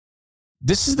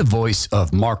This is the voice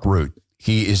of Mark Rutte.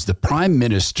 He is the Prime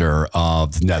Minister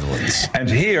of the Netherlands. And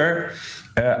here,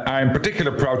 I'm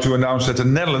particularly proud to announce that the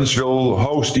Netherlands will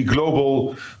host the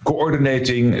Global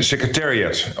Coordinating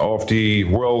Secretariat of the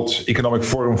World Economic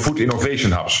Forum Food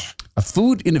Innovation House. A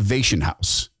food innovation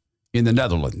house in the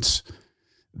Netherlands.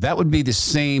 That would be the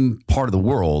same part of the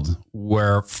world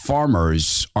where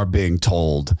farmers are being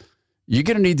told, you're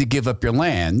going to need to give up your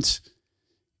land.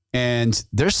 And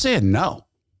they're saying no.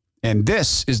 And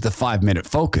this is the 5-minute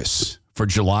focus for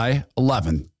July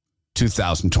 11,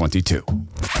 2022.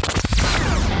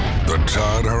 The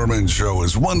Todd Herman Show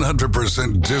is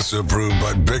 100% disapproved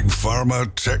by big pharma,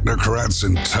 technocrats,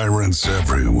 and tyrants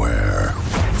everywhere.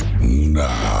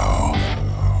 Now,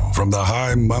 from the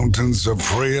high mountains of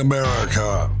free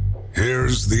America,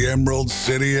 here's the Emerald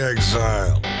City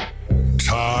exile,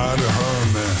 Todd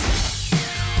Herman.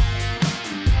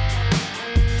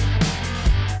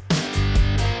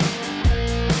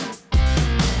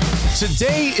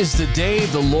 Today is the day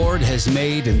the Lord has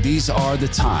made, and these are the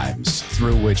times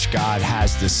through which God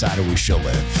has decided we shall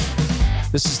live.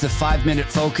 This is the 5-minute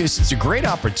focus. It's a great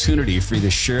opportunity for you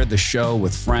to share the show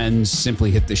with friends.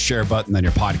 Simply hit the share button on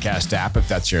your podcast app if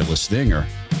that's your listening, or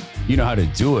you know how to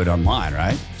do it online,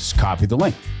 right? Just copy the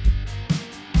link.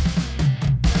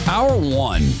 Hour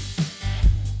one.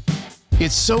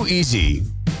 It's so easy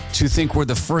to think we're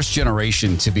the first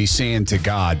generation to be saying to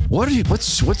God, what are you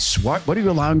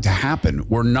allowing to happen?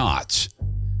 We're not.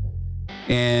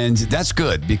 And that's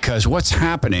good, because what's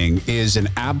happening is an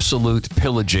absolute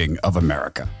pillaging of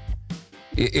America.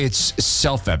 It's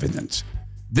self-evident.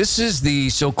 This is the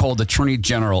so-called Attorney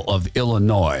General of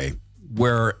Illinois,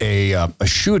 where a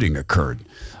shooting occurred.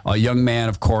 A young man,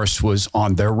 of course, was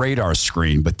on their radar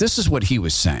screen, but this is what he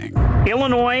was saying.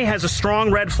 Illinois has a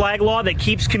strong red flag law that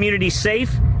keeps communities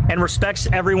safe and respects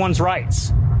everyone's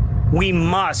rights. We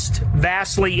must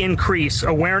vastly increase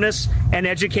awareness and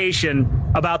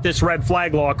education about this red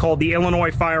flag law called the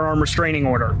Illinois Firearm Restraining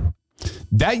Order.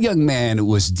 That young man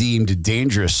was deemed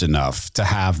dangerous enough to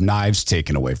have knives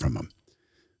taken away from him,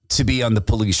 to be on the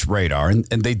police radar, and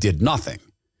they did nothing.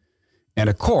 And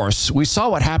of course, we saw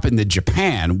what happened in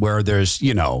Japan, where there's,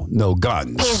 no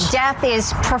guns. His death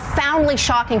is profoundly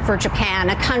shocking for Japan,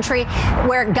 a country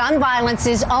where gun violence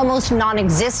is almost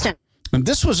non-existent. And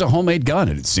this was a homemade gun,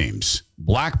 it seems.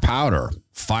 Black powder,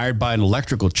 fired by an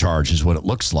electrical charge is what it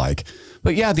looks like.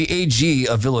 But yeah, the AG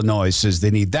of Illinois says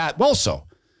they need that. Also,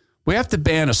 we have to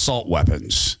ban assault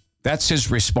weapons. That's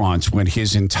his response when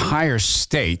his entire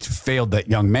state failed that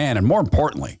young man, and more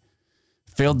importantly,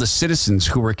 failed the citizens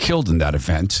who were killed in that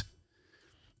event.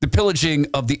 The pillaging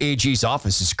of the AG's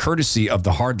office is courtesy of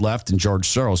the hard left and George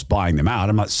Soros buying them out.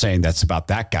 I'm not saying that's about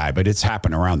that guy, but it's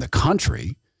happened around the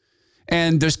country.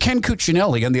 And there's Ken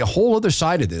Cuccinelli on the whole other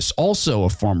side of this, also a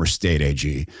former state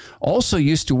AG, also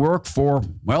used to work for,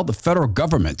 the federal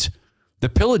government. The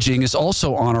pillaging is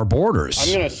also on our borders.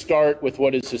 I'm going to start with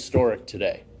what is historic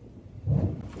today.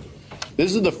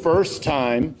 This is the first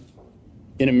time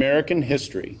in American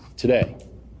history today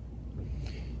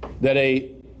that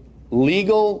a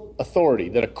legal authority,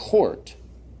 that a court,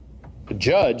 a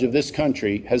judge of this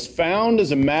country has found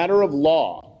as a matter of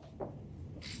law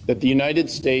that the United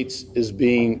States is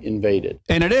being invaded.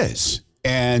 And it is.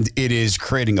 And it is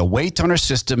creating a weight on our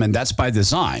system, and that's by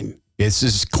design. This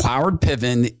is Cloward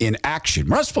Piven in action.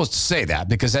 We're not supposed to say that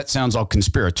because that sounds all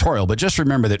conspiratorial, but just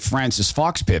remember that Francis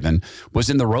Fox Piven was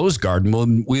in the Rose Garden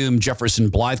when William Jefferson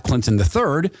Blythe Clinton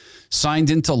III signed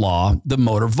into law the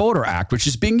Motor Voter Act, which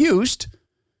is being used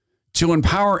to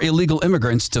empower illegal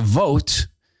immigrants to vote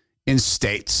in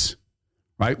states,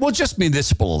 right? Well, just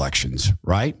municipal elections,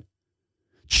 right?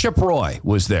 Chip Roy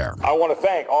was there. I want to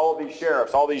thank all of these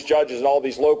sheriffs, all these judges, and all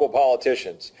these local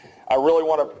politicians. I really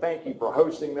want to thank you for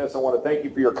hosting this. I want to thank you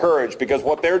for your courage, because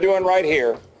what they're doing right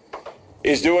here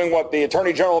is doing what the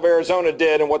Attorney General of Arizona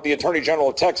did and what the Attorney General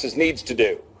of Texas needs to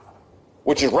do,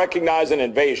 which is recognize an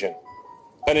invasion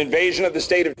of the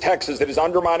state of Texas that is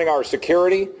undermining our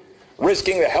security,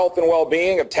 risking the health and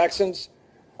well-being of Texans,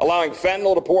 allowing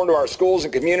fentanyl to pour into our schools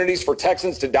and communities for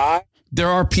Texans to die. There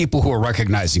are people who are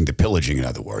recognizing the pillaging, in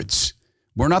other words.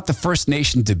 We're not the first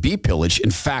nation to be pillaged.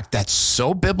 In fact, that's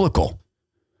so biblical.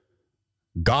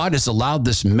 God has allowed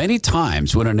this many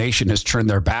times when a nation has turned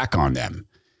their back on them.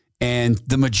 And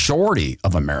the majority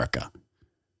of America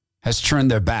has turned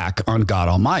their back on God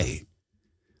Almighty.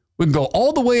 We can go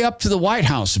all the way up to the White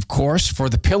House, of course, for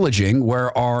the pillaging,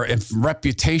 where our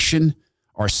reputation,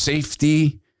 our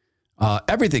safety,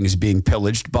 everything is being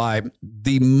pillaged by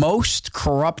the most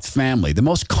corrupt family, the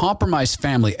most compromised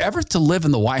family ever to live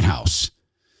in the White House.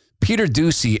 Peter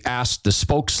Doocy asked the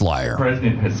spokesliar. The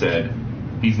president has said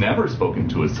he's never spoken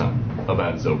to his son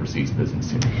about his overseas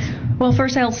business units. Well,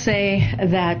 first I'll say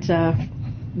that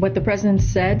what the president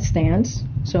said stands.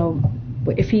 So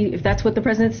if that's what the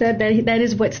president said, that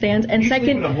is what stands. And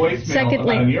secondly, about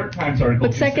a New York Times article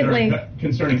concerning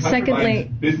Hunter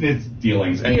Biden's business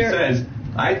dealings, and he says,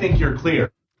 "I think you're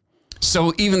clear."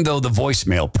 So even though the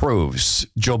voicemail proves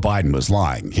Joe Biden was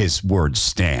lying, his word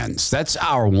stands. That's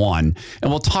hour one.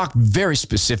 And we'll talk very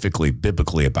specifically,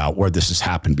 biblically, about where this has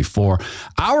happened before.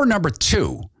 Hour number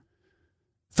two,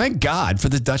 thank God for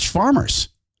the Dutch farmers.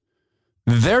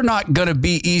 They're not going to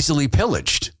be easily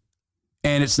pillaged.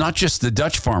 And it's not just the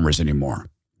Dutch farmers anymore.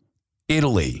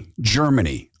 Italy,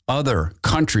 Germany, other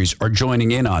countries are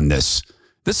joining in on this.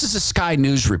 This is a Sky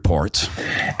News report.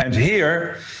 And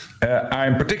here,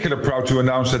 I'm particularly proud to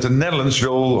announce that the Netherlands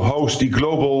will host the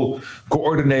Global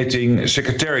Coordinating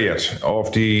Secretariat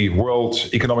of the World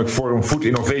Economic Forum Food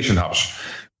Innovation Hubs.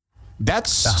 The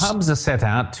hubs are set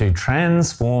out to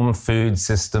transform food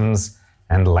systems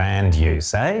and land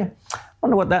use, eh? I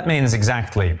wonder what that means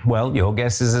exactly. Well, your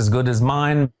guess is as good as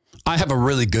mine. I have a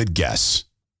really good guess.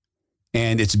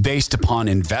 And it's based upon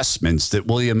investments that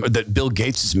Bill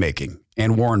Gates is making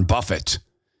and Warren Buffett.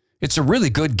 It's a really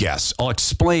good guess. I'll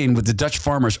explain what the Dutch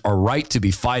farmers are right to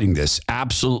be fighting this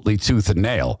absolutely tooth and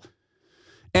nail.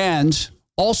 And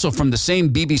also from the same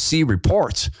BBC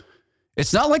report,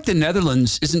 it's not like the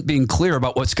Netherlands isn't being clear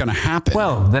about what's going to happen.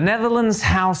 Well, the Netherlands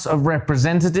House of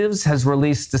Representatives has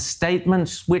released a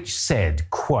statement which said,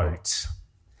 quote,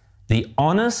 "The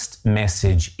honest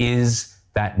message is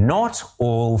that not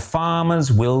all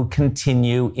farmers will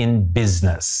continue in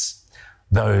business.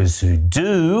 Those who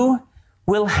do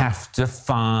will have to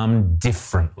farm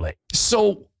differently."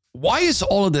 So why is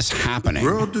all of this happening?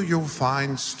 Where do you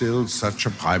find still such a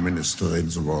prime minister in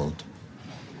the world?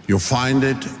 You find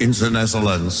it in the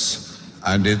Netherlands,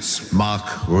 and it's Mark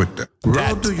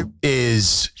Rutte.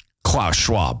 Is Klaus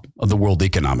Schwab of the World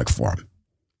Economic Forum.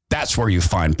 That's where you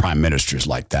find prime ministers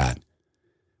like that.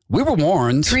 We were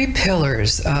warned. 3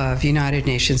 pillars of United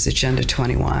Nations Agenda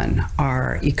 21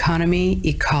 are economy,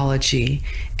 ecology,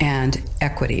 and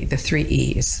equity, the 3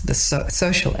 E's, the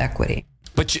social equity.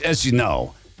 But as you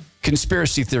know,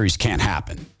 conspiracy theories can't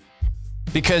happen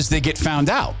because they get found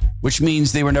out, which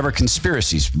means they were never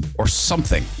conspiracies or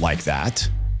something like that.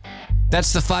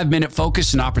 That's the 5-minute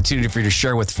focus, an opportunity for you to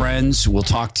share with friends. We'll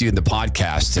talk to you in the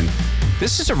podcast. And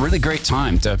this is a really great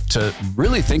time to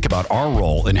really think about our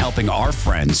role in helping our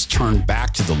friends turn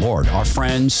back to the Lord, our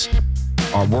friends,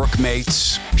 our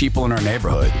workmates, people in our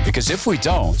neighborhood. Because if we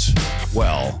don't,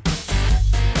 well,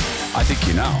 I think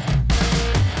you know.